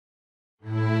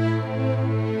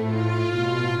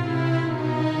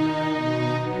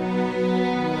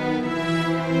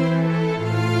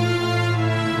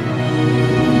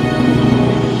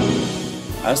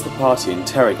As the party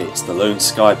interrogates the lone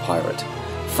sky pirate,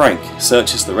 Frank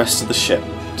searches the rest of the ship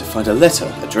to find a letter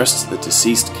addressed to the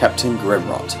deceased Captain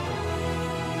Grimrot.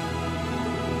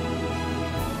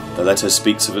 The letter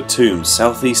speaks of a tomb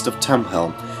southeast of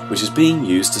Tamhelm, which is being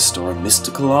used to store a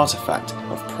mystical artifact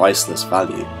of priceless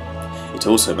value. It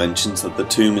also mentions that the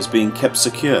tomb is being kept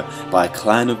secure by a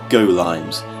clan of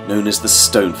Go-Limes known as the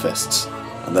Stonefists,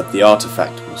 and that the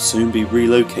artifact will soon be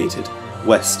relocated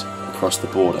west across the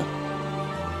border.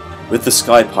 With the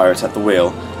Sky Pirate at the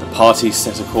wheel, the party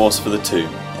set a course for the tomb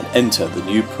and enter the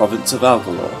new province of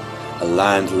Alghalore, a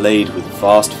land laid with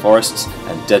vast forests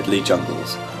and deadly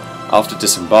jungles. After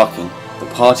disembarking, the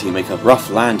party make a rough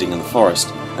landing in the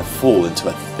forest and fall into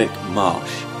a thick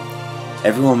marsh.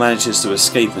 Everyone manages to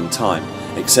escape in time,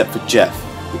 except for Jeph,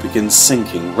 who begins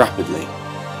sinking rapidly.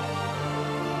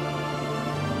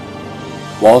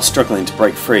 While struggling to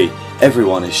break free,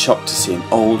 everyone is shocked to see an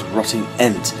old, rotting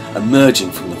Ent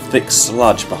emerging from the thick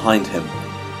sludge behind him.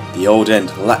 The old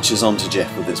Ent latches onto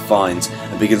Jeph with its vines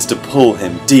and begins to pull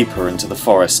him deeper into the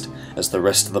forest as the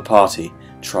rest of the party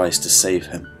tries to save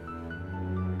him.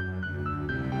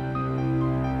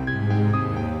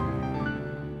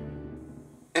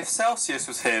 If Celsius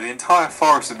was here, the entire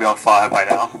forest would be on fire by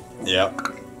now. Yep.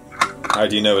 How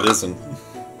do you know it isn't?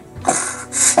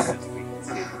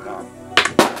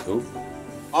 Ooh.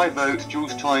 I vote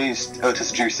Jools tries to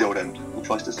seduce the old End. Or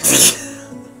tries to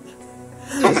seduce.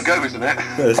 It's on the go, isn't it?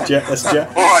 That's Jeph.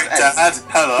 Alright, Dad.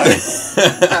 Hello.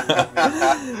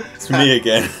 It's me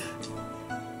again.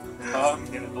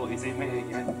 Never thought you'd see me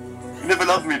again. You never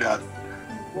loved me, Dad.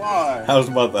 Why? How's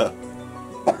Mother?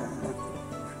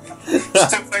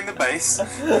 Still playing the bass.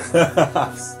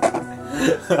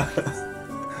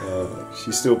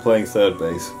 She's still playing third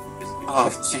base. Oh,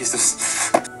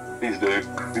 Jesus. Please do.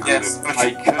 Yes,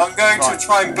 I'm going to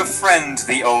try and befriend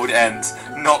the old End,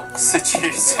 not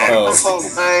seduce him. Oh.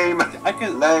 Lame. I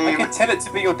can tell it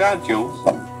to be your dad, Jules.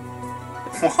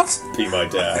 What? Be my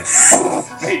dad.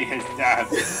 Be his dad.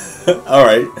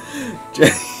 Alright.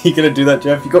 You gonna do that,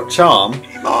 Jeph? You got charm.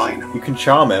 Be mine. You can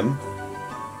charm him.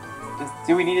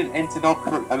 Do we need an Ent in our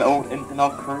crew? An old Ent in our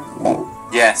crew?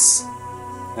 Yes.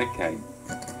 Okay.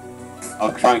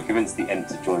 I'll try and convince the Ent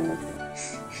to join me.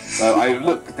 So I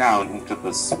look down into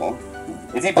the swamp.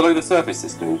 Is he below the surface,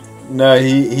 this dude? No,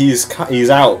 he's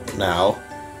out now,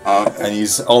 Okay. and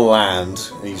he's on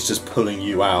land, and he's just pulling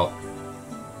you out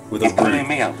with He's a pulling root.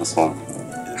 me out of the swamp.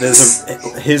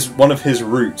 There's one of his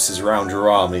roots is around your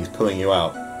arm, and he's pulling you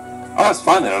out. Oh, that's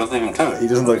fine then. I don't even kill He it.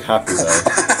 doesn't look happy though.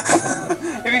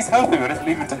 If he's helping me, I just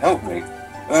leave him to help me.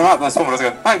 And I'm out of the swamp, and I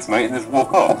just go, thanks, mate, and just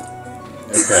walk off.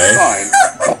 Okay. Fine.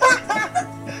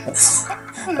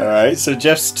 Alright, so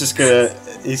Jeff's just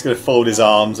he's gonna fold his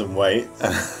arms and wait.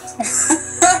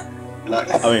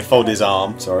 Fold his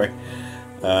arm, sorry.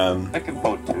 I can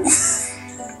fold too.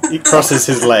 He crosses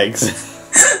his legs.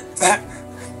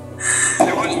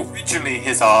 They weren't originally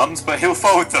his arms, but he'll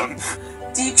fold them.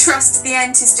 Do you trust the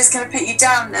Ent is just going to put you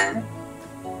down then?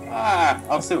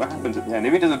 I'll see what happens at the end.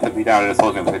 If he doesn't put me down and it's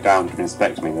all going to put it down to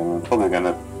inspect me, then I'm probably going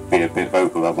to be a bit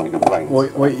vocal about my complaints.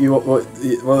 What are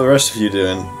the rest of you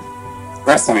doing? The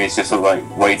rest of me is just sort of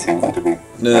like waiting to be...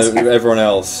 No, everyone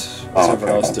else. What's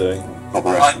everyone else doing? Not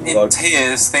the rest. I'm in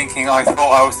tears thinking I thought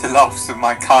I was the last of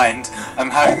my kind.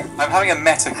 I'm having a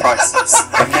meta crisis.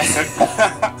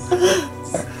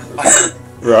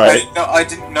 Right. I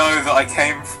didn't know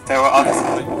that there were others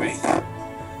like me.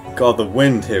 God, the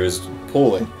wind here is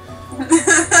appalling.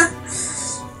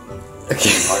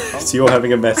 Okay, so you're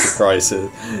having a meta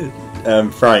crisis.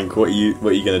 Frank, what are you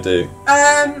gonna do?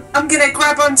 I'm gonna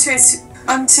grab onto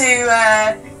Xaio.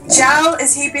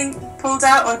 Is he being pulled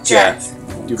out, or Jeph?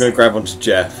 You're gonna grab onto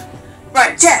Jeph.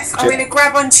 Right, Jeph. I'm gonna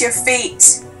grab onto your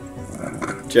feet.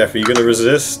 Jeph, are you gonna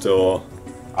resist or?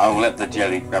 I'll let the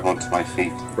jelly grab onto my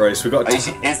feet. Right, so we got. Is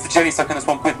the jelly stuck in the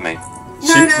swamp with me?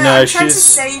 No, I'm trying to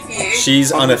save you.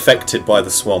 She's unaffected by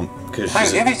the swamp because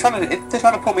if they're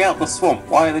trying to pull me out of the swamp,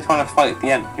 why are they trying to fight at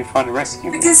the end? You're trying to rescue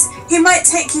me. Because he might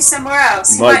take you somewhere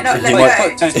else. He might not let you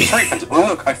go.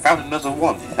 Look, I found another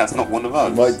one. That's not one of us.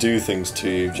 He might do things to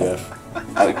you, Jeph.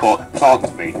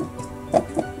 Plant me.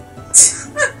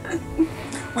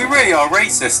 We really are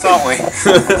racist, aren't we?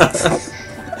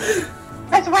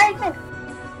 That's racist.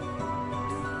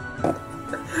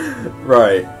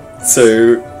 Right,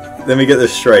 so let me get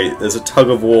this straight. There's a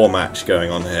tug-of-war match going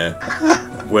on here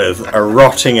with a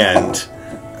rotting Ent,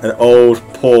 an old,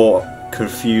 poor,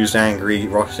 confused, angry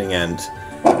rotting Ent,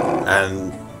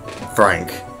 and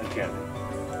Frank.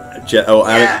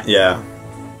 Yeah.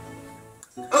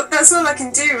 Oh, that's all I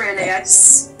can do, really. I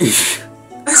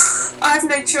have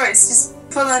no choice. Just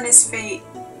pull on his feet.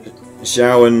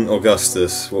 Xaio and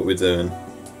Augustus, what we're doing?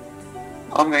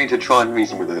 I'm going to try and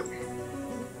reason with it.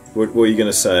 What are you going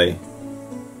to say?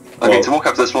 I'm going to walk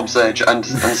up to the swamp's edge and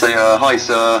say, hi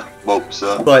sir. Well,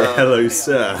 sir. Like, hello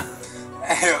sir.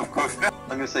 Of course.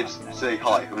 I'm going to just say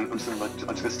hi. I'm just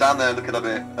going to stand there, look up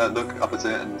at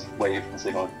it and wave and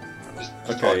say hi. Just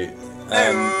Okay.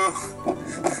 Hello.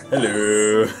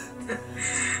 Hello.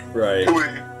 Right.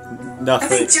 I Nothing.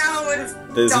 think Jal would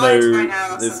have There's died by no.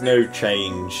 now. Or There's something. no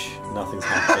change. Nothing's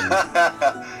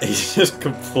happened. He's just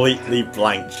completely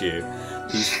blanked you.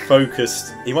 He's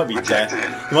focused. He might be deaf.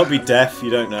 Rejected. He might be deaf. You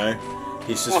don't know.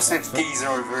 He's What's just. this geezer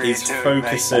over here He's doing,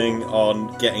 focusing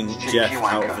on getting Cheeky Jeph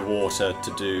out of wanker. the water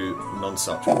to do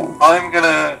non-suction. I'm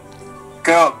gonna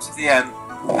go up to the end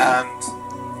and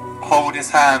hold his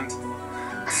hand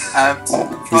and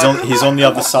He's on the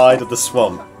other side of the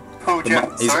swamp. pull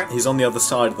Jeph. Sorry? He's on the other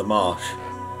side of the marsh.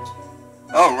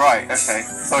 Oh right, okay.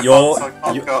 So I You're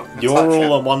can't go up and you're touch all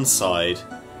him. on one side.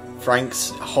 Frank's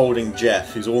holding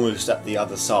Jeph, who's almost at the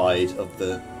other side of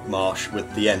the marsh,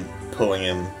 with the Ent pulling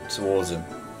him towards him.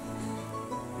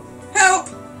 Help!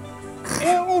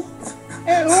 Ew.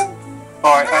 Ew.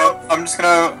 Alright, I'm just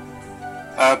gonna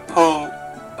pull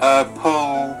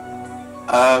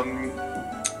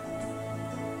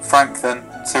Frank then.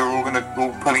 So we're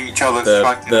all pulling each other to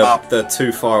try and get him up. They're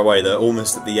too far away. They're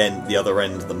almost at the other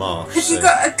end of the marsh. Have you so-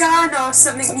 got a gun or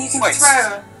something you can Wait.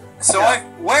 throw? So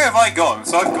where have I gone?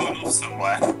 So I've gone off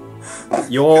somewhere.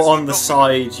 You're on the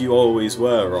side you always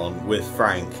were on with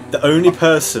Frank. The only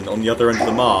person on the other end of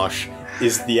the marsh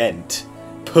is the Ent,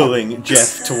 pulling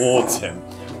Jeph towards him,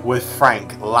 with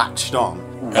Frank latched on.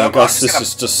 And I'm Augustus just gonna-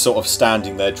 is just sort of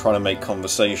standing there trying to make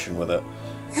conversation with it.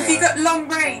 Have you got long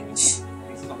range?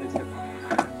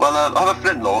 Well, I have a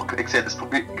flintlock, except it's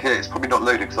probably not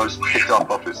loaded because I just picked it up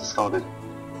after it's discarded.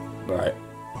 Right.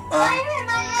 I'm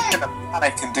gonna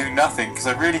panic and do nothing because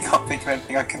I really can't think of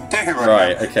anything I can do right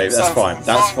Right, now. okay, So that's I'm fine,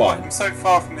 that's fine. I'm so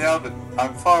far from the other.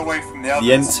 I'm far away from the others.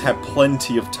 The Ents had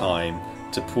plenty of time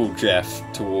to pull Jeph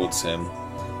towards him.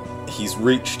 He's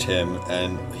reached him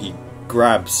and he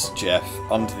grabs Jeph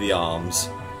under the arms,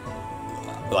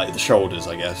 like the shoulders,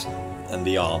 I guess, and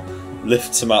the arm,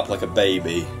 lifts him up like a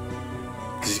baby.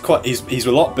 Because he's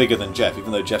a lot bigger than Jeph,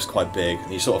 even though Jeff's quite big.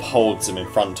 And he sort of holds him in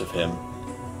front of him,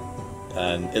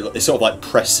 and it sort of like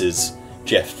presses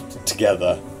Jeph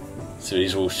together, so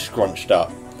he's all scrunched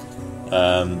up.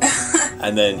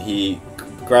 And then he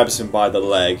grabs him by the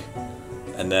leg,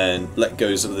 and then let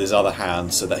goes of his other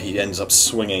hand, so that he ends up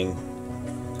swinging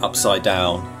upside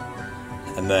down,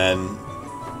 and then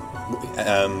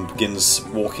begins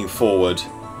walking forward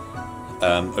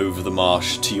over the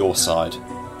marsh to your side.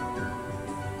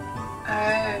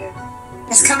 Oh.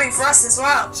 It's coming for us as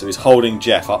well. So he's holding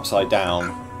Jeph upside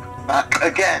down. Back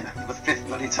again for the 5th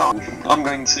bloody time. I'm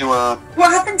going to,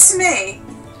 What happened to me?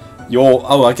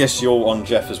 I guess you're on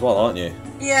Jeph as well, aren't you?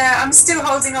 Yeah, I'm still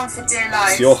holding on for dear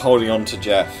life. So you're holding on to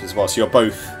Jeph as well, so you're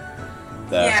both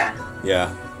there. Yeah.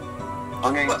 Yeah.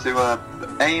 I'm going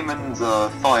to aim and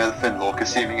fire the flintlock,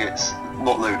 assuming it's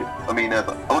not loaded. I mean, I'm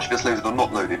not sure if it's loaded or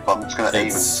not loaded, but I'm just going to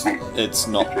aim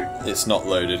and It's not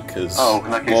loaded because Oh, in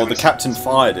that case well, it the was- captain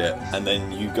fired it, and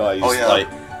then you guys Oh, yeah. like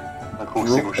of course,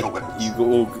 single shot weapons. you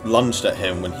all lunged at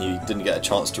him when he didn't get a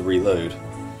chance to reload.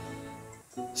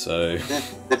 So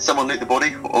Did someone loot the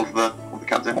body of the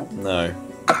captain? no.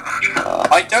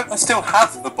 I still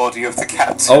have the body of the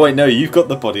captain. Oh wait, no, you've got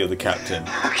the body of the captain.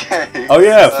 Okay. Oh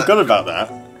yeah, I forgot about that.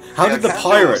 How Yeah, did the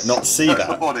Captain pirate was- not see the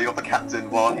that? body of the captain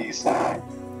while he's. So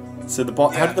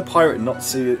how did the pirate not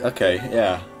see it? Okay,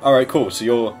 yeah. All right, cool. So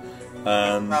you're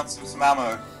Found some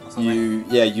ammo. Or something.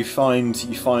 you find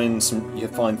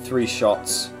 3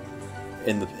 shots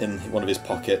in one of his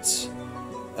pockets.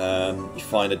 You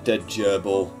find a dead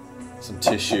gerbil, some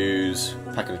tissues,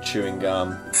 a packet of chewing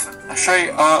gum. I'll show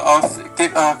you.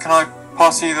 Can I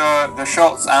pass you the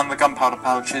shots and the gunpowder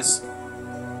pouches?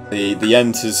 The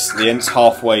Ent's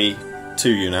halfway to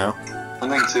you now. I'm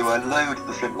going to load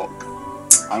the flintlock.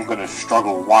 I'm going to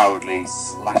struggle wildly,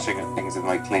 slashing at things with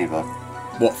my cleaver.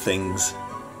 What things?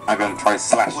 I'm going to try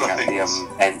slashing at the Things.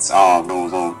 Ent's arm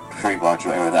or tree branch or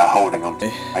whatever they're holding on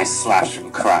to. I slash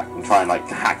and crack and try and like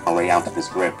hack my way out of his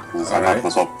grip because I'm out of the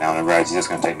swamp now and I realise he's just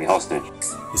going to take me hostage.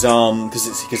 His arm,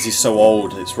 because he's so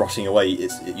old and it's rotting away.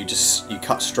 You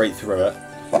cut straight through it,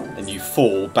 and you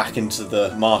fall back into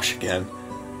the marsh again.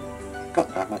 God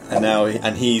damn it. And now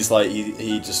he's like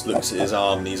he just looks at his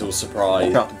arm and he's all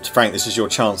surprised. Frank, this is your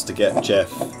chance to get Jeph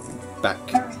back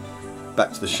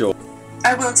to the shore.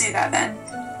 I will do that then.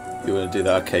 You want to do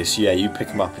that? Okay, so yeah, you pick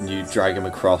him up and you drag him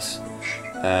across,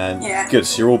 and Yeah. good.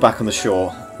 So you're all back on the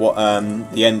shore. What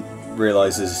the Ent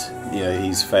realises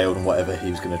he's failed on whatever he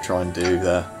was going to try and do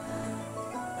there.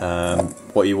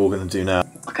 What are you all going to do now?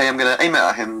 Okay, I'm going to aim it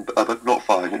at him, but not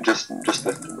fire him, just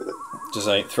threaten him with it. Just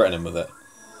threaten him with it?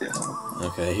 Yeah.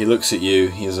 Okay, he looks at you,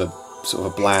 he has a sort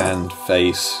of a bland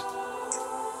face,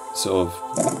 sort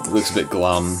of looks a bit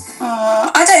glum.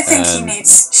 I don't think he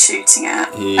needs shooting at.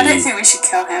 I don't think we should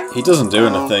kill him. He doesn't do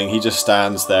anything, he just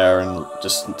stands there and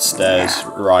just stares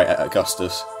right at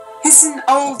Augustus. He's an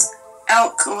old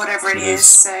elk or whatever it is,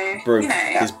 so,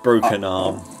 his broken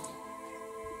arm.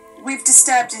 We've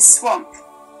disturbed his swamp.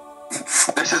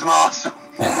 This is my swamp.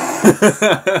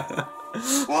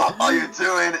 What are you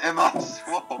doing in my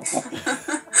swamp?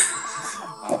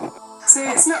 So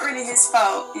it's not really his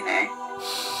fault,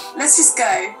 Let's just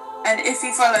go, and if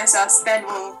he follows us, then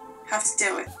we'll have to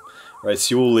deal with it. Right,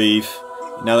 so you all leave.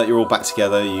 Now that you're all back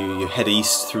together, you head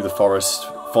east through the forest,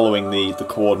 following the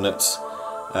coordinates,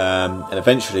 and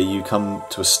eventually you come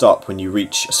to a stop when you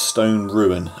reach a stone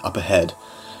ruin up ahead.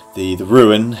 The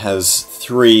ruin has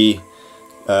 3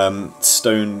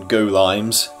 stone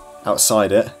golems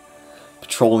outside it,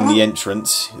 patrolling the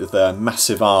entrance with their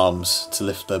massive arms to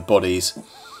lift their bodies.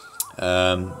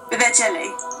 But they're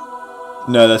jelly.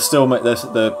 No, they're still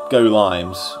they're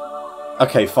golems.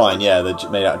 Okay, fine, yeah, they're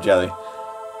made out of jelly.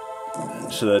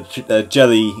 So they're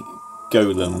jelly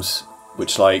golems,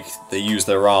 which they use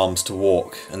their arms to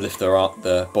walk and lift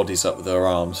their bodies up with their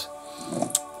arms.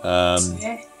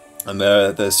 And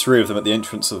there's 3 of them at the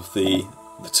entrance of the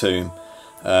tomb.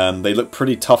 They look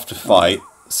pretty tough to fight,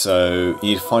 so you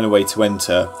need to find a way to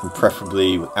enter, and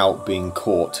preferably without being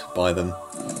caught by them.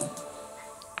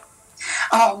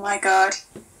 Oh my god.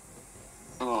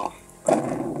 Oh.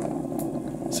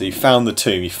 So you found the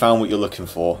tomb, you found what you're looking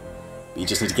for, but you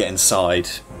just need to get inside.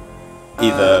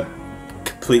 Either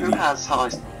completely... Who has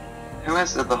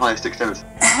the highest dexterity?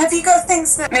 Have you got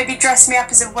things that maybe dress me up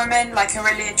as a woman, like a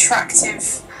really attractive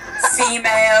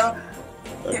female?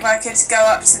 If I could go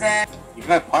up to them. You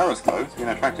can have pirate's clothes, you can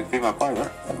attract a female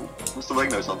pirate. I'm still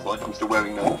wearing those sounds like. I'm still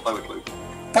wearing no pirate clothes.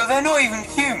 But they're not even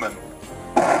human.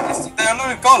 They're a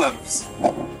load of golems.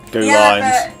 Golems.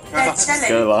 They're jelly.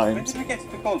 Golems. When did we get to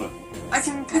the golem? I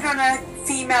can put on a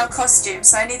female costume,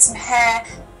 so I need some hair.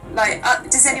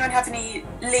 Does anyone have any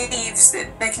leaves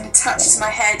that they can attach to my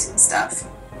head and stuff?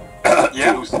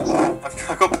 Yeah,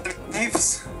 I've got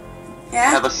leaves. I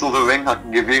Yeah? have a silver ring I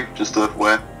can give you, just to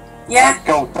wear. Yeah?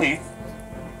 Gold teeth.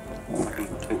 I can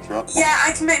picture up. Yeah,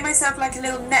 I can make myself like a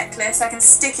little necklace. I can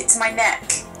stick it to my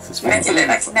neck. This Make it look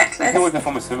like a You can necklace. always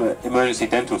perform some emergency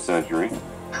dental surgery.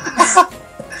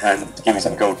 And give me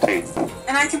some gold teeth.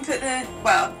 And I can put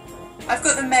I've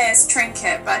got the mayor's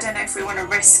trinket, but I don't know if we want to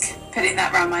risk putting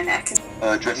that around my neck.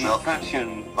 Dress We up.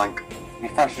 fashion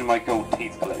my gold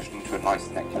teeth collection into a nice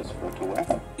necklace for her to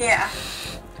wear. Yeah.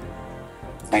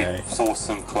 Okay. Source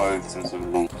some clothes and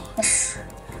some leaves.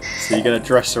 So you're going to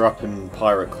dress her up in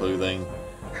pirate clothing,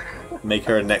 make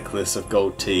her a necklace of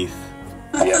gold teeth.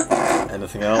 Yeah.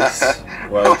 Anything else?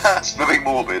 Well, That's very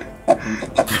morbid.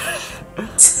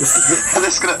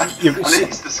 This gonna at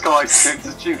least disguise to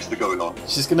introduce the going on.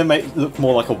 she's going to look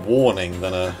more like a warning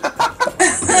than a...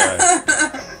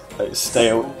 stay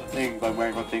away. All the things I'm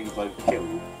wearing are things I've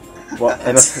killed. What?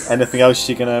 Anything else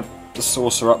you're going to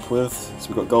sauce her up with? So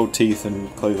we've got gold teeth and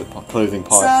clothing So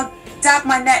pipe. I'll dab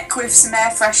my neck with some air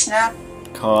freshener.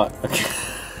 Can't. Okay.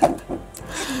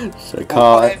 So Air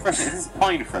can't. freshener. This is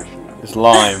pine freshener. It's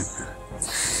lime.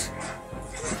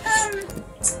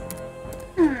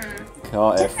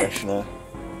 Car air freshener.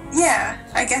 Yeah,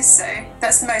 I guess so.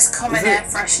 That's the most common Is it- air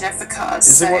freshener for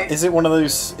cars. Is it one of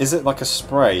those? Is it like a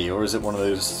spray, or is it one of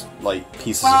those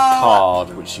pieces Well, of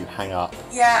card which you hang up?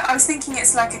 Yeah, I was thinking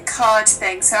it's like a card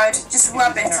thing, so I'd just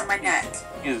rub it on my neck.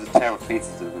 Use a tear of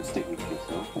pieces of a stick with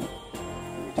yourself. You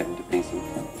take them to pieces.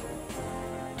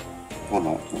 Or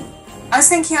not. I was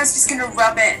thinking I was just going to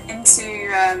rub it into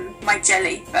my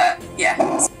jelly, but yeah.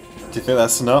 Do you think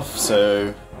that's enough?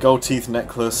 So gold teeth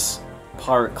necklace,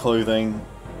 pirate clothing,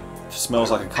 smells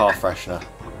like a car freshener.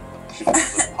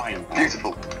 Pine.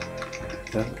 Beautiful.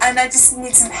 And I just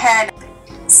need some hair.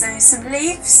 So some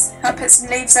leaves. I'll put some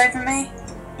leaves over me.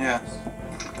 Yeah.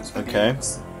 Okay.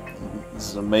 This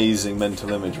is an amazing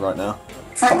mental image right now.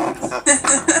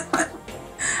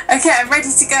 Okay, I'm ready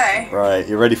to go. Right,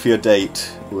 you're ready for your date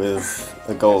with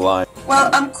a goal line. Well,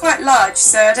 I'm quite large,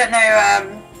 so I don't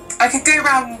know, I could go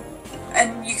around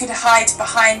and you could hide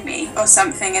behind me or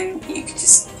something and you could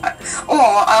just... Or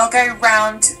I'll go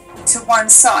round to one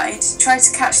side, try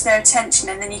to catch their attention,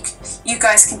 and then you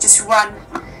guys can just run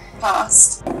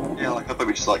past. Yeah, I thought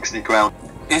we just sneak around.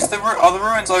 Are the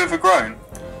ruins overgrown?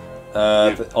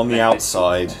 On the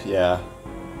outside, yeah.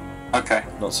 Okay.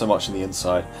 Not so much on the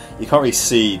inside. You can't really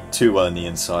see too well on the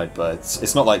inside, but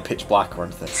it's not like pitch black or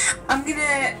anything. I'm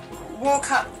gonna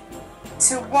walk up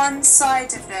to one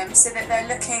side of them so that they're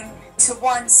looking to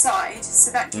one side,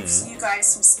 so that gives you guys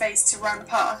some space to run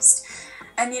past.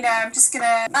 And you know, I'm just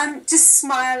gonna just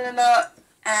smile a lot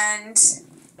and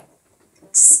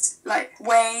just like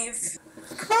wave.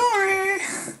 Chloe!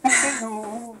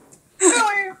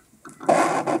 Chloe!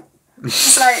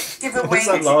 Just like give a What's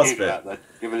wink. that last bit?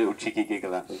 Give a little cheeky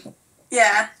giggle at them.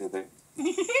 Yeah.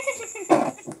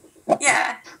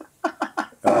 Yeah.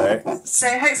 Alright.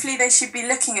 So hopefully they should be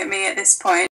looking at me at this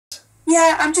point.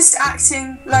 Yeah, I'm just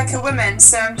acting like a woman,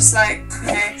 so I'm just like, you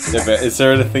know. Yeah, but is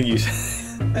there anything you...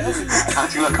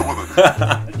 Acting like a woman.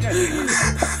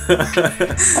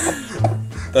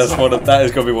 That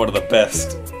is going to be one of the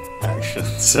best actions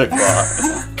so far.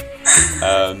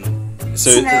 So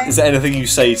is there anything you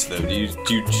say to them? Do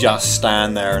you just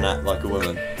stand there and act like a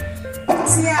woman?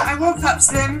 So yeah, I walk up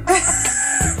to them.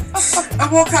 I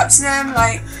walk up to them,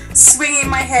 like, swinging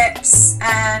my hips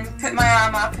and put my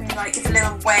arm up and, like, give a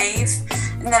little wave.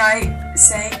 And then I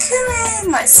say, come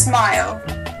in, like, smile.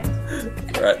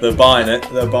 Right, they're buying it.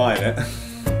 They're buying it.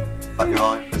 Like your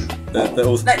eyes. They're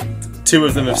all, Like, two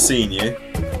of them have seen you,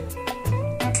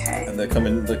 okay. and they're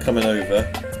coming over.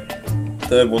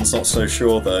 Third one's not so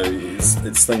sure though.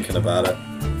 It's thinking about it.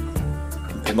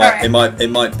 It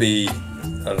might be,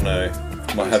 I don't know.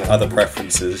 It might have other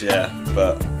preferences, yeah.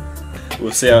 But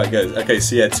we'll see how it goes. Okay,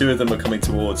 so yeah, two of them are coming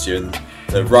towards you, and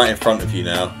they're right in front of you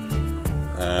now.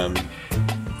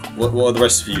 What are the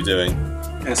rest of you doing?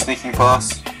 You're sneaking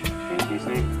past.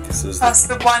 That's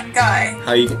the one guy.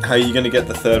 How are you going to get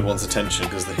the third one's attention?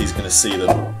 Because he's going to see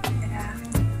them. Yeah.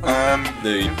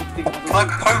 Can I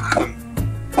poke them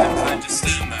and then just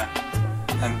stand there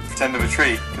and pretend I'm a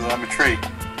tree because I'm a tree,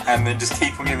 and then just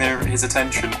keep on getting his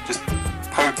attention. Just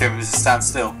poke him and just stand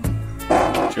still.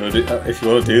 If you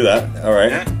want to do that, all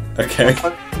right. Yeah. Okay.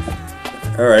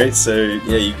 All right. So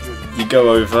yeah, you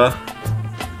go over,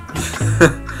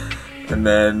 and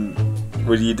then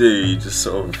what do? You just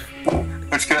sort of.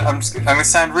 I'm gonna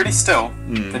stand really still,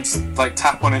 and just like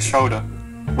tap on his shoulder.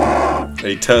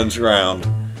 He turns around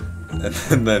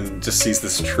and then just sees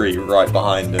this tree right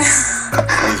behind him.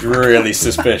 He's really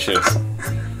suspicious.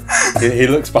 He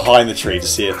looks behind the tree to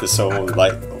see if there's someone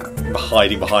like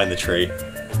hiding behind the tree.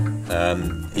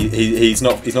 He's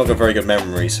not got very good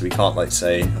memory, so he can't like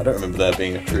say, I don't remember there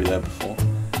being a tree there before.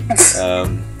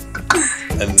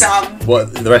 And Dumb.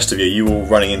 what the rest of you all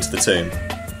running into the tomb?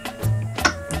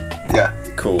 Yeah.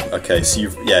 Cool. Okay, so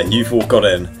you've all got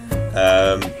in.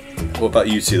 What about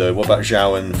you two though? What about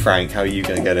Xaio and Frank? How are you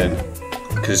going to get in?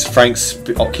 Because Frank's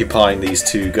occupying these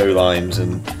two go lines,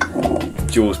 and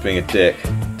Jools being a dick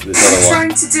to this other one. I'm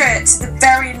trying to do it to the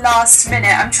very last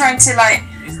minute. I'm trying to like.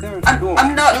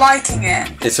 I'm not liking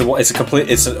it. It's a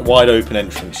wide open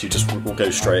entrance. You just will go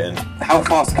straight in. How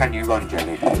fast can you run,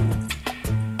 Jenny?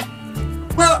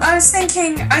 Well, I was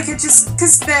thinking I could just,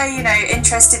 because they're, you know,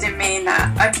 interested in me and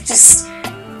that, I could just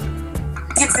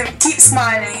keep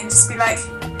smiling and just be like,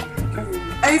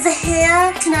 over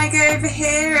here? Can I go over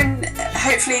here? And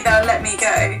hopefully they'll let me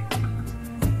go.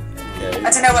 Okay. I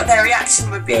don't know what their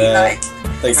reaction would be like.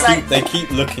 They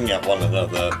keep looking at one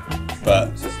another,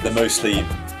 but they're mostly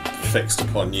fixed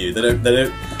upon you. They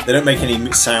don't make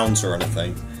any sounds or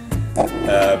anything.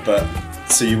 But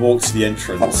so you walk to the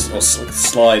entrance or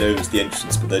slide over to the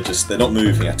entrance, but they're not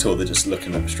moving at all. They're just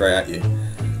looking up straight at you.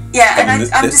 Yeah, and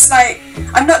I'm just like,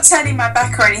 I'm not turning my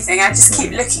back or anything. I just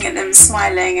keep looking at them,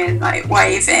 smiling and like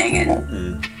waving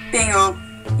and being all,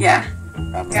 yeah,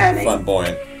 girly.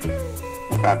 Flamboyant.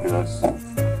 Fabulous.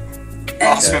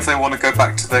 Ask them if they want to go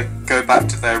back to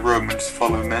their room and just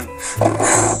follow them in.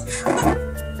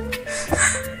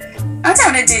 I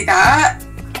don't want to do that.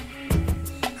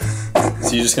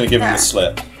 So you're just going to give them a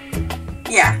slip?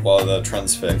 Yeah. While they're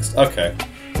transfixed. Okay.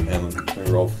 Let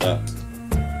me roll for that.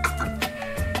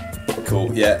 Cool.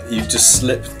 Yeah, you've just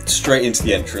slipped straight into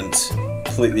the entrance,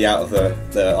 completely out of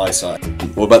their eyesight.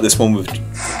 What about this one with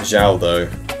Xaio though?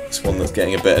 This one that's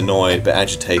getting a bit annoyed, a bit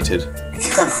agitated.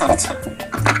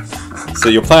 So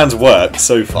your plans work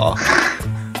so far.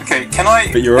 Okay, can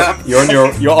I? But you're on your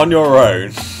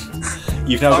own.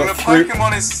 You've now got three.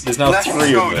 There's now left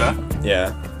three shoulder. of them.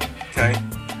 Yeah. Okay.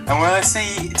 And when I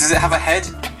see, does it have a head?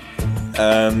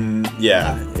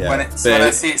 Yeah. When I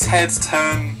see its head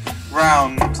turn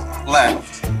round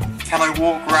left, can I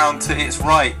walk round to its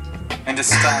right and just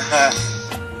stand there?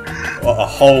 What, a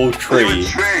whole tree?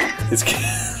 It's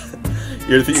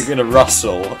You think you're gonna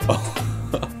rustle?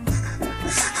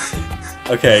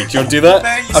 Okay, do you want to do that?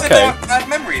 No, you said I have bad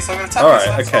memory. angry, so I'm going to tap Alright, his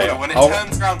left okay, shoulder. When it I'll-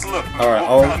 turns around to look, I'm Alright, going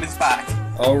to walk around his back.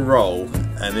 I'll roll,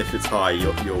 and if it's high,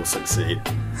 you'll succeed.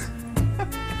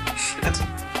 Shit.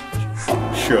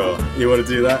 Sure. You want to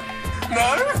do that?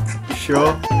 No?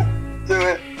 Sure. Do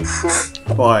it.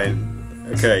 Fine.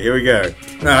 Okay, here we go.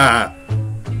 Ah!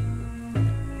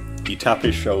 You tap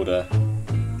his shoulder,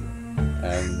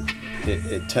 and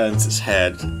it turns its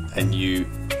head, and you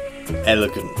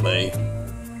elegantly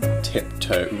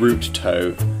root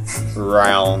toe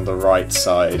round the right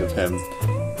side of him.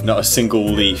 Not a single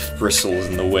leaf bristles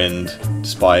in the wind,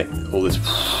 despite all this.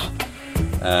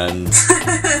 And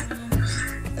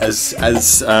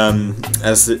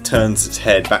as it turns its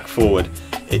head back forward,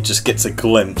 it just gets a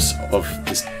glimpse of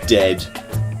this dead,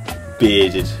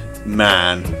 bearded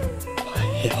man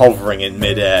hovering in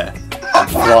midair and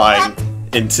flying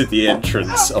into the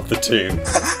entrance of the tomb.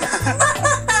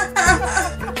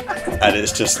 And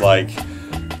it's just like,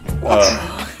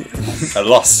 a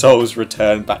lost soul's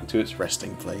returned back to its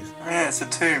resting place. Oh, yeah, it's a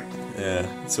tomb.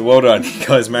 Yeah, so well done, you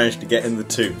guys managed to get in the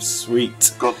tomb.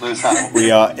 Sweet. God knows how. We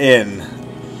are in,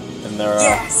 and there are.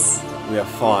 Yes. We are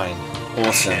fine.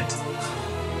 Awesome. Shit.